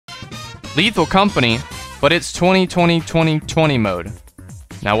Lethal Company, but it's 20-20-20-20 mode.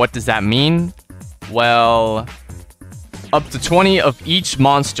 Now what does that mean? Well, up to 20 of each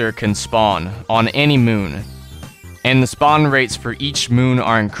monster can spawn on any moon, and the spawn rates for each moon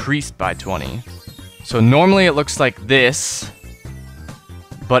are increased by 20. So normally it looks like this,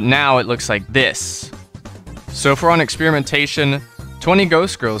 but now it looks like this. So if we're on experimentation, 20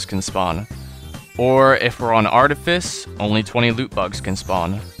 ghost girls can spawn, or if we're on artifice, only 20 loot bugs can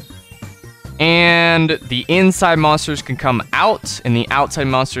spawn. And the inside monsters can come out, and the outside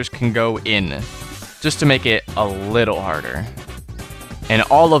monsters can go in, just to make it a little harder. And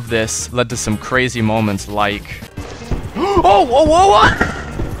all of this led to some crazy moments like... Oh, whoa, whoa, what?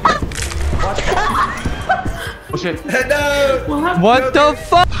 Oh shit. No! What the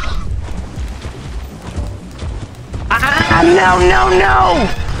fuck? Ah, no, no, no!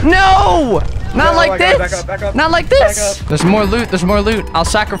 No! Not like this! Not like this! There's more loot, there's more loot. I'll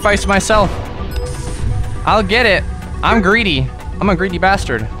sacrifice myself. I'll get it. I'm greedy. I'm a greedy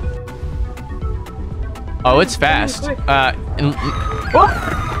bastard. Oh, it's fast.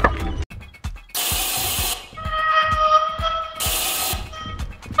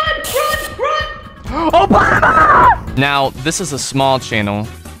 Oh, now, this is a small channel,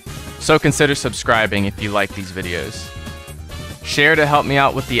 so consider subscribing if you like these videos. Share to help me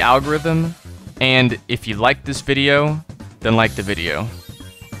out with the algorithm, and if you like this video, then like the video.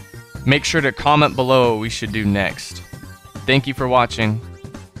 Make sure to comment below what we should do next. Thank you for watching.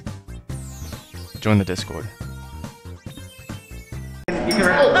 Join the Discord.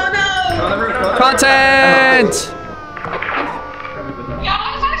 Content!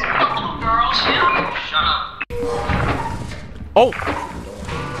 Oh!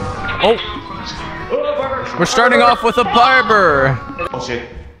 Oh! We're starting off with a barber! Oh shit.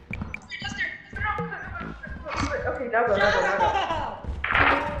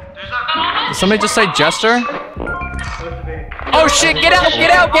 Did somebody just say Jester? Oh shit, get out,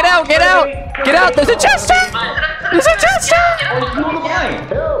 get out, get out, get out! Get out, there's a Jester! There's a Jester!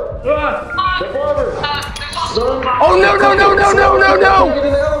 Oh no, no, no, no, no, no, no!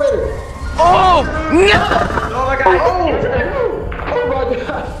 Oh, no!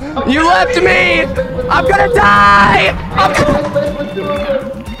 You left me! I'm gonna die!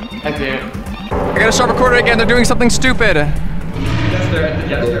 I did. I gotta start recording again, they're doing something stupid. Jester at the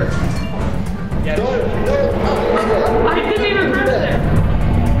Jester. Yeah. I didn't even press it.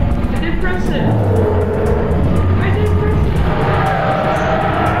 I did press it. I did press it.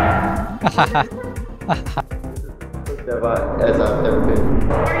 As I've ever been.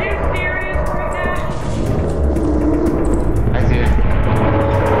 Are you serious right now? I did.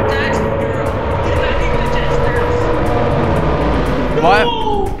 That's girl. Is that even the Jester? What?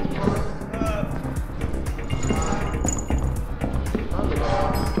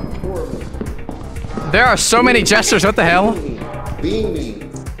 There are so many Jesters, what the hell? Beam me.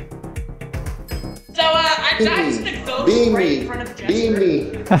 So, I died to the ghost Beam right me. in front of Jester. Beam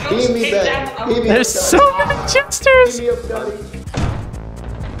me. Beam me back. Beam me There's up, so many Jesters! Beam me up, Scotty.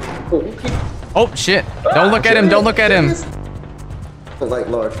 Oh shit, don't look at him, don't look at him. I don't like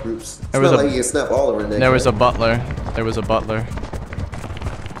large groups. It's There not was like you can snap all over the neck. There was a butler. There was a butler.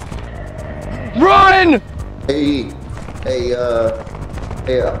 Run! Hey, I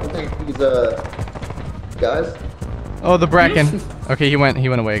think these guys. Oh, the Bracken. Okay, he went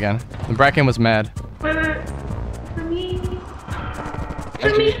away again. The Bracken was mad. Wait, for me. For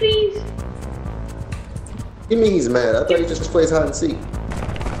me, please. You mean he's mad? I thought he just plays hide and seek.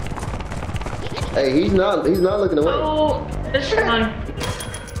 Hey, he's not looking away. Oh, this one.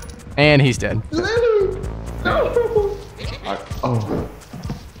 And he's dead. No. Oh.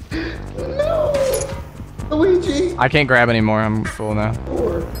 No. Luigi. I can't grab anymore, I'm full now.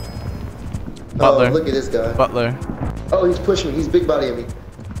 Butler. Oh, look at this guy. Butler. Oh, he's pushing me. He's big bodying me.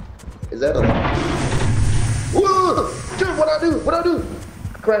 Is that a... Whoa! Dude, what I do? What I do?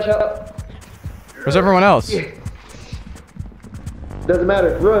 Crash out. Where's everyone else? Yeah. Doesn't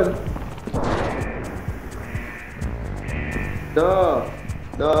matter. Run. No.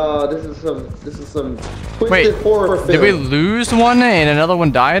 No, this is some twisted Wait, horror film. did we lose one and another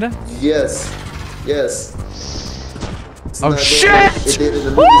one died? Yes. Yes. It's Oh not shit! dead. It did in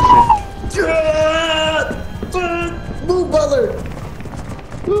the movie. Move, Butler!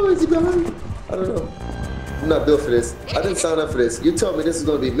 Oh, is he behind me? I don't know. I'm not built for this. I didn't sign up for this. You told me this is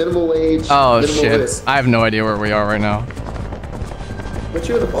going to be minimal wage, Oh minimal shit. risk. I have no idea where we are right now. But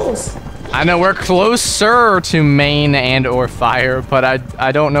you're the boss. I know we're closer to main and or fire, but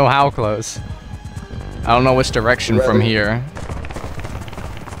I don't know how close. I don't know which direction from here.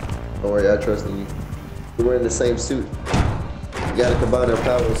 Don't worry, I trust in you. We're wearing the same suit. You gotta combine their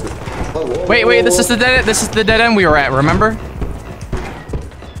powers. Wait, this is the dead. This is the dead end we were at. Remember?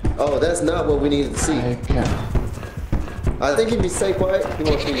 Oh, that's not what we needed to see. I think if you stay quiet, he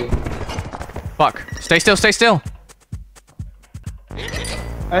won't see you. Fuck. Stay still. Stay still.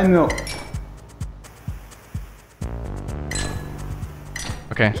 I know.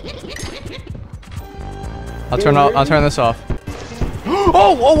 Okay. I'll turn this off.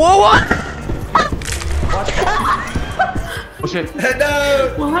 Oh, whoa, whoa, what? Oh shit.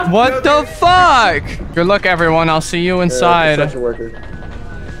 No! What the fuck? Good luck, everyone. I'll see you inside. Construction worker.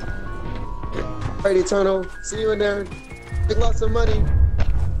 Alright, Eternal. See you in there. Make lots of money.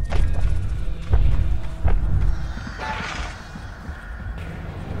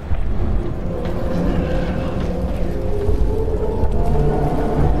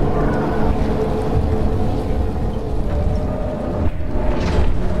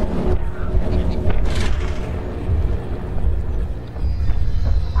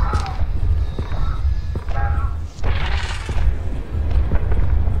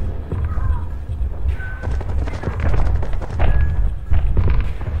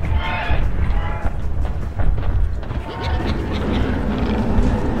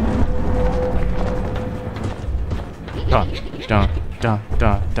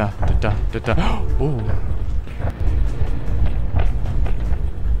 Ooh.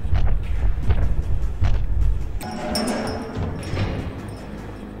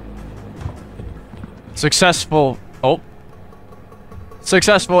 Successful. Oh.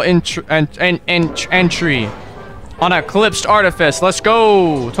 Successful entry on Eclipsed Artifice. Let's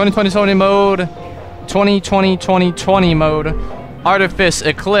go. 2020 mode. 2020 mode. Artifice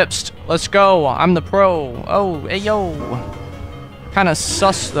Eclipsed. Let's go. I'm the pro. Oh, hey yo. Kind of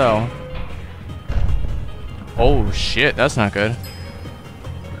sus though. Oh shit, that's not good.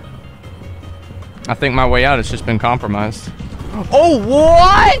 I think my way out has just been compromised. Oh,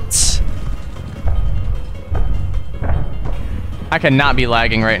 what? I cannot be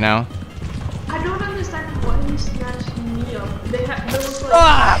lagging right now. I don't understand why he snatched me up. There was like...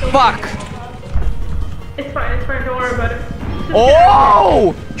 Ah, fuck. It's fine, don't worry about it.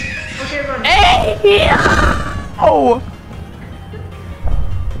 Oh! Okay, run. Hey! Oh!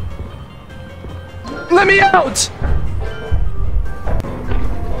 Let me out!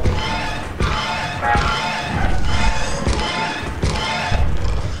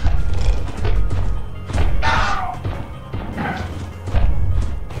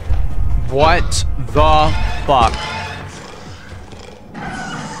 What the fuck?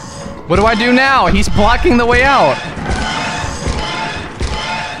 What do I do now? He's blocking the way out.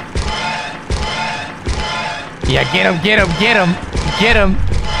 Yeah, get him, get him, get him, get him,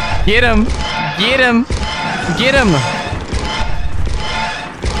 get him, get him, get him.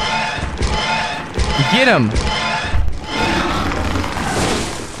 Get him.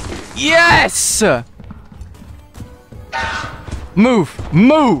 Yes! Move,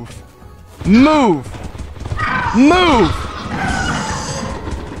 move, move, move.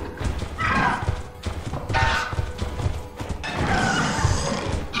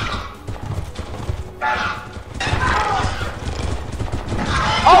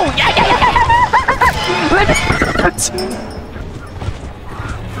 Oh, yeah, yeah, yeah, yeah. Let me out.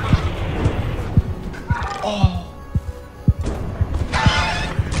 Oh.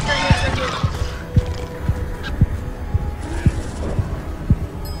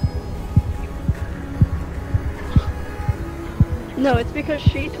 No, it's because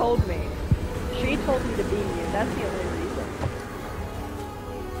she told me. She told me to beam you. That's the only reason.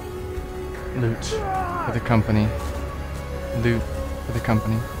 Loot for the company. Loot for the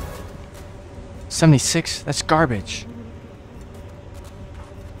company. 76? That's garbage.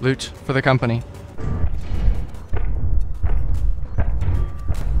 Loot for the company.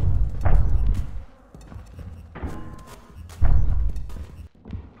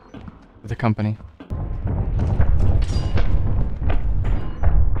 For the company.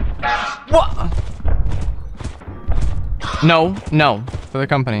 What? No, no. For the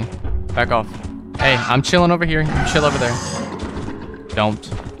company. Back off. Hey, I'm chilling over here. You chill over there. Don't.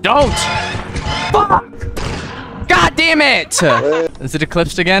 Don't! Fuck! God damn it! Is it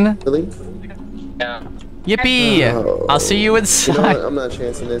eclipsed again? Really? Yeah. Yippee! Oh. I'll see you inside. You know what? I'm not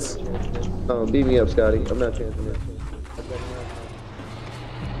chancing this. Beat me up, Scotty. I'm not chancing this.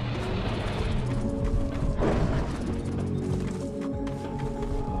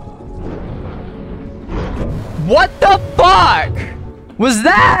 What the fuck was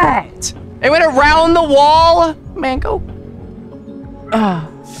that? It went around the wall? Man, go.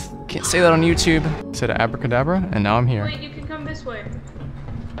 Can't say that on YouTube. Said abracadabra, and now I'm here. Wait, you can come this way.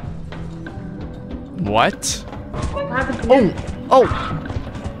 What? What happened to Oh, you? Oh!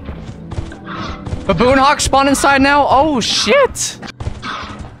 Baboon Hawk spawned inside now? Oh, shit!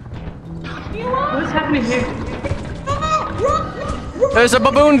 What's happening here? There's a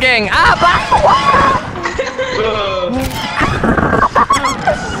baboon gang! Ah!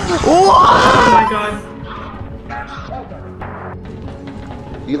 Oh my god.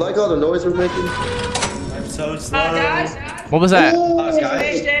 You like all the noise we're making? I'm so slow. Guys. What was that?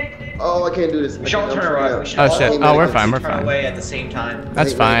 Oh, I can't do this. We should all turn around. We should Oh all shit. turn Oh, we're fine, we're turn fine. away at the same time.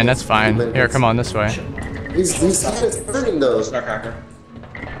 That's fine, that's fine. Here, come on, this way. He's turning though. Nutcracker.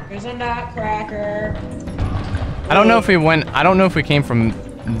 There's a nutcracker. I don't know if we went, I don't know if we came from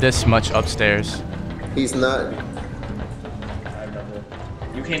this much upstairs. He's not. I have no clue.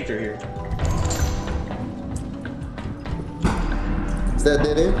 You came through here. Is that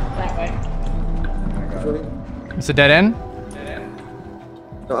dead end? That way. It's a dead end?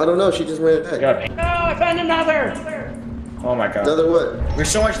 No, I don't know. She just ran back. God. No, I found another. Oh my god. Another what? There's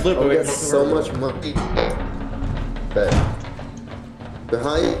so much loot, Oh, but we we got so much money. Back.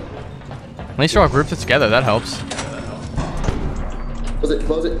 Behind. At least we're all grouped together, that helps. Close it.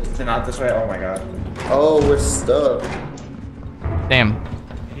 Close it. Is it not this way? Oh my god. Oh, we're stuck. Damn.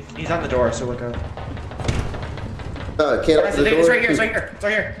 He's on the door, so look out. Can't Guys, open the door. it's right here, it's right here, it's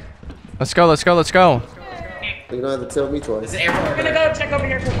right here. Let's go, let's go, let's go. You don't have to tell me twice. There's an airport. We're gonna go check over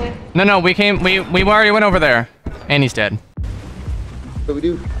here quickly. No, we already went over there. And he's dead. What do we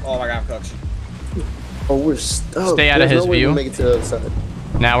do? Oh my god, I'm cooked. Oh, we're stuck. Stay out of There's his no way view. to make it to the other side.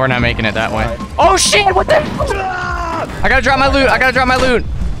 Now we're not making it that way. Oh shit, what the? I gotta drop my loot, I gotta drop my loot.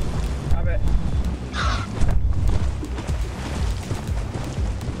 Stop it.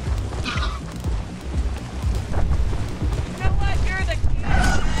 You know what? You're the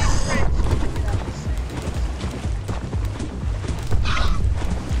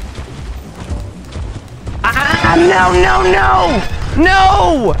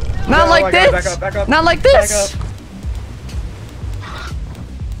No! Not Oh like my this! God, back up. Not like Back this! up.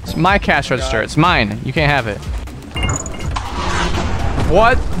 It's my cash register, it's mine. You can't have it.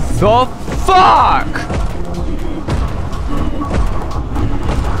 What the fuck?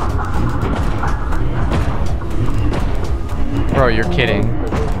 Bro, you're kidding.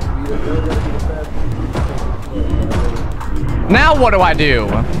 Now what do I do?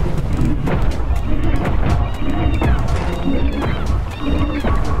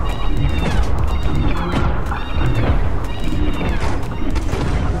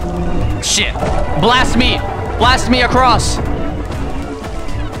 Shit. Blast me! Blast me across!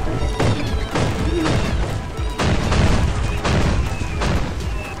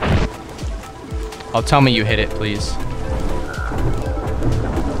 Oh, tell me you hit it, please.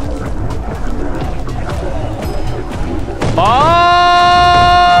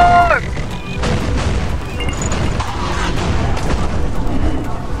 Fuck!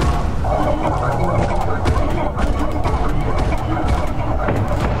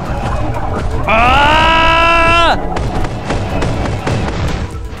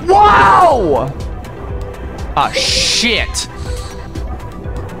 Wow! Ah, shit.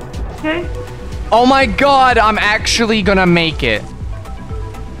 Okay. Oh my god, I'm actually gonna make it.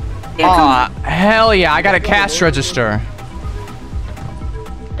 Yeah, Ah, hell yeah, I got a cash register.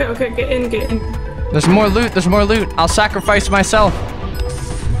 Okay, get in, get in. There's more loot, there's more loot. I'll sacrifice myself.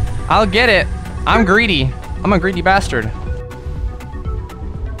 I'll get it. I'm greedy. I'm a greedy bastard.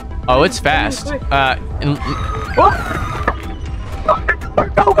 Oh, it's fast.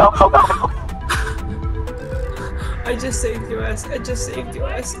 I just saved your ass. I just saved your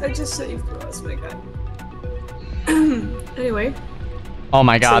ass. I just saved your ass, my god. Anyway. Oh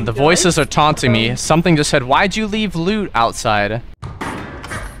my god, the voices are taunting me. Something just said, why'd you leave loot outside?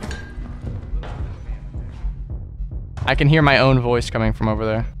 I can hear my own voice coming from over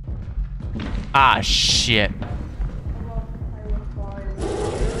there. Ah, shit.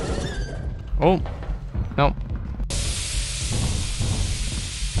 Oh. Nope.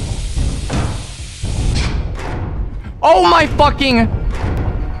 Oh my fucking...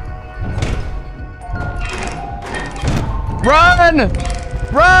 Run!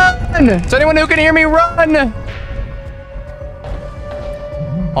 Run! Is anyone who can hear me run?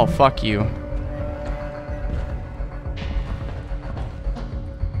 Oh, fuck you.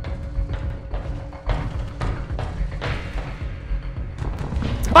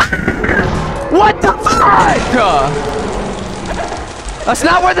 What the fuck? That's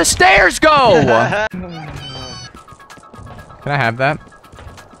not where the stairs go! Can I have that?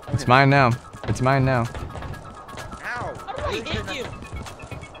 It's mine now. It's mine now. Ow! How did I hit you?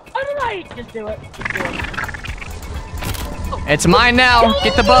 How did I just do it? Just do it. It's mine now.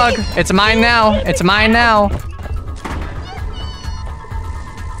 Get the bug. It's mine now. It's mine now.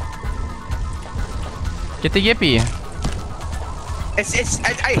 Get the yippee.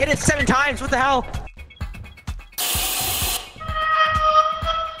 I hit it 7 times. What the hell?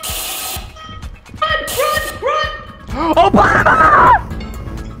 Run! Obama!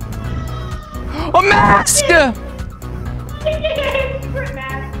 A mask! Sprint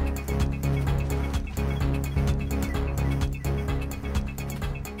mask.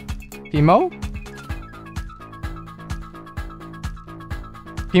 Peemo?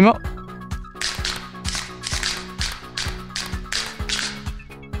 Peemo?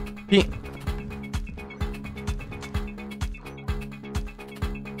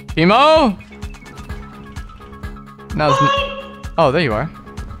 Peemo? No, oh, there you are.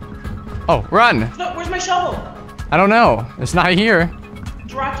 Oh, run! No, where's my shovel? I don't know. It's not here.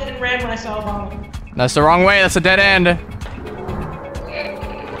 Dropped it and ran when I saw Obama. That's the wrong way. That's a dead end.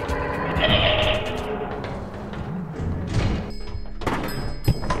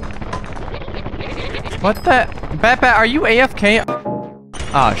 What the? BatBat, are you AFK?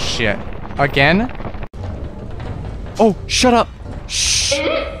 Oh, shit. Again? Oh, shut up. Shh.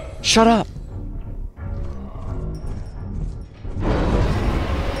 Shut up.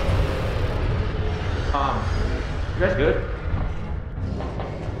 You guys good?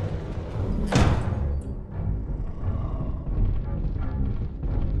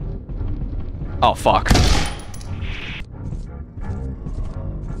 Oh, fuck.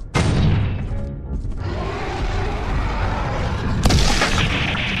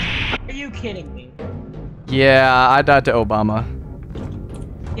 Are you kidding me? Yeah, I died to Obama.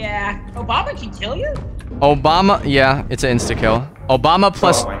 Yeah. Obama can kill you? Obama, yeah, it's an insta-kill. Obama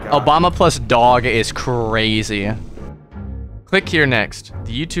plus dog is crazy. Click here next.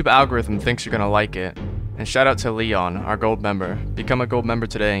 The YouTube algorithm thinks you're gonna like it. And shout out to Leon, our gold member. Become a gold member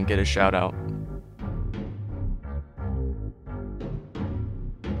today and get a shout out.